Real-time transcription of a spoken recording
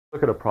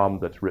Look at a problem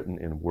that's written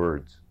in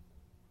words.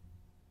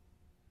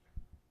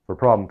 For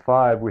problem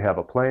 5, we have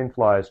a plane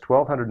flies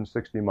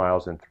 1,260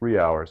 miles in 3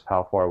 hours.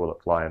 How far will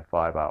it fly in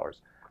 5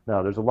 hours?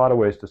 Now, there's a lot of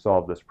ways to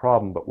solve this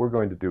problem, but we're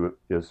going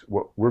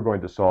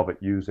to solve it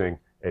using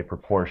a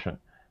proportion.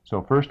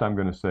 So first I'm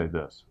going to say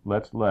this.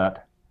 Let's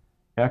let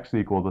x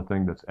equal the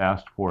thing that's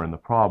asked for in the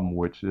problem,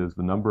 which is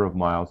the number of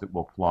miles it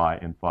will fly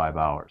in 5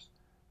 hours.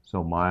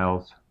 So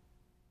miles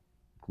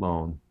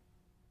flown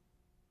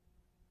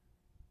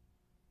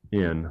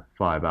in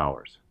 5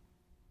 hours.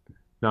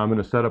 Now I'm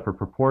going to set up a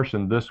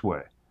proportion this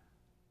way.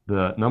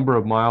 The number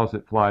of miles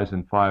it flies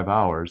in 5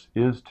 hours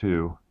is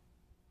to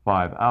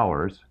 5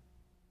 hours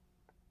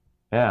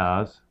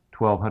as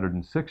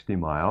 1,260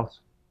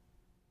 miles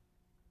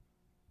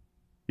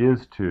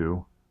is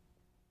to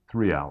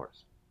 3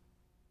 hours.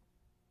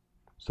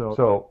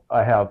 So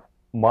I have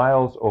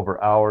miles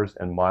over hours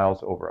and miles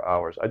over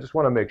hours. I just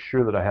want to make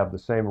sure that I have the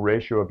same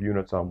ratio of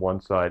units on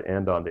one side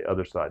and on the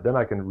other side. Then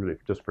I can really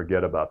just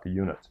forget about the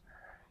units.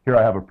 Here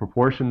I have a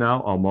proportion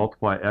now. I'll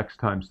multiply x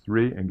times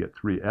 3 and get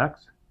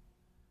 3x.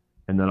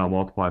 And then I'll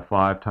multiply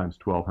 5 times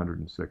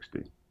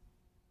 1,260.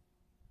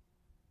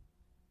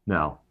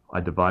 Now,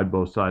 I divide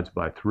both sides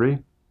by 3.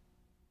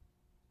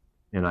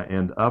 And I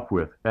end up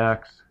with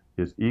x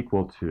is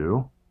equal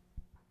to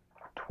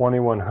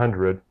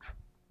 2,100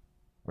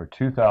 or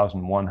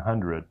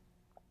 2,100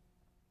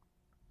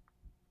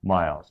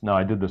 miles. Now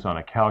I did this on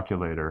a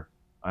calculator.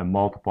 I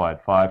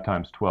multiplied 5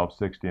 times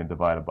 1260 and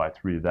divided by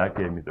 3. That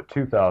gave me the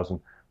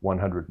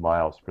 2,100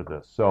 miles for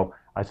this. So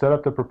I set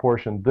up the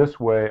proportion this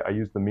way. I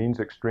used the means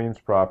extremes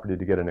property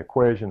to get an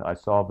equation. I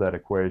solve that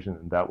equation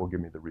and that will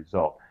give me the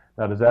result.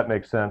 Now does that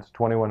make sense?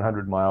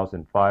 2,100 miles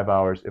in 5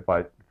 hours if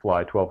I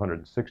fly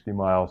 1,260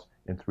 miles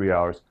in 3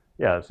 hours.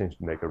 Yeah, it seems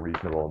to make a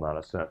reasonable amount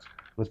of sense.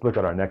 Let's look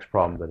at our next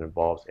problem that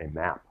involves a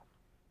map.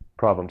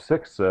 Problem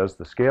 6 says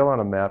the scale on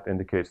a map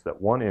indicates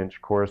that 1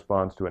 inch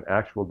corresponds to an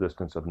actual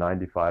distance of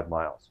 95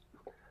 miles.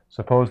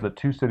 Suppose that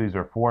two cities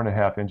are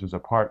 4.5 inches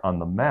apart on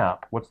the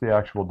map. What's the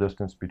actual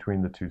distance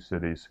between the two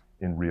cities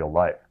in real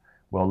life?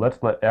 Well, let's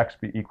let x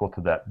be equal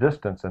to that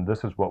distance, and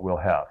this is what we'll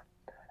have.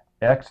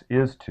 X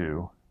is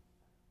to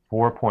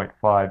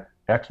 4.5,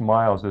 x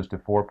miles is to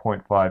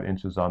 4.5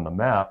 inches on the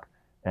map,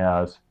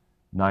 as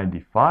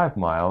 95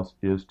 miles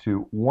is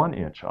to 1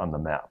 inch on the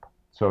map.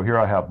 So here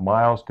I have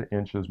miles to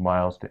inches,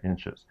 miles to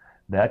inches.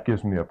 That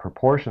gives me a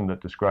proportion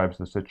that describes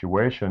the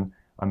situation.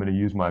 I'm going to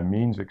use my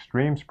means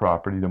extremes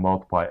property to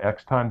multiply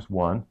x times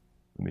 1.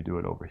 Let me do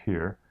it over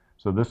here.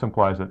 So this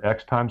implies that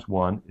x times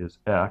 1 is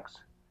x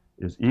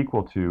is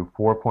equal to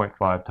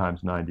 4.5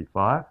 times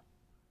 95.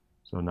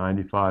 So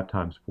 95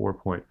 times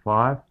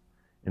 4.5.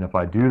 And if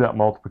I do that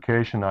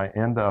multiplication, I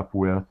end up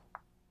with,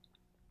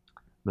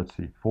 let's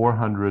see,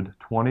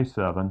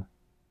 427.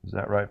 Is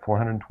that right?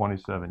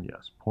 427,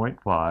 yes,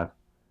 0.5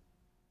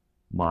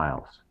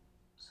 miles.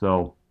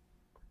 So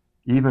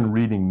even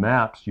reading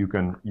maps, you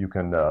can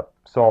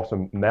solve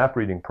some map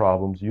reading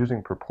problems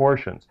using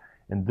proportions.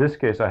 In this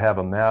case, I have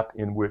a map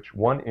in which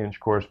 1 inch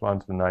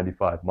corresponds to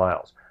 95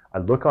 miles. I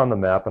look on the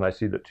map and I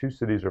see that two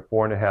cities are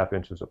 4.5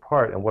 inches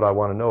apart, and what I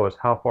want to know is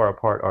how far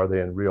apart are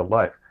they in real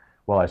life?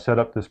 Well, I set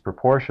up this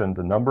proportion.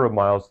 The number of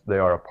miles they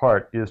are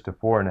apart is to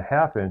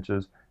 4.5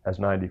 inches, as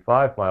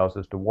 95 miles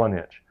is to 1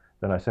 inch.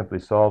 Then I simply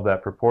solve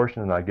that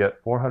proportion and I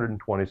get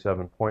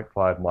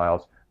 427.5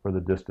 miles for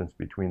the distance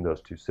between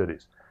those two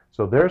cities.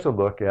 So there's a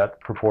look at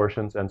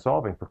proportions and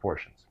solving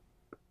proportions.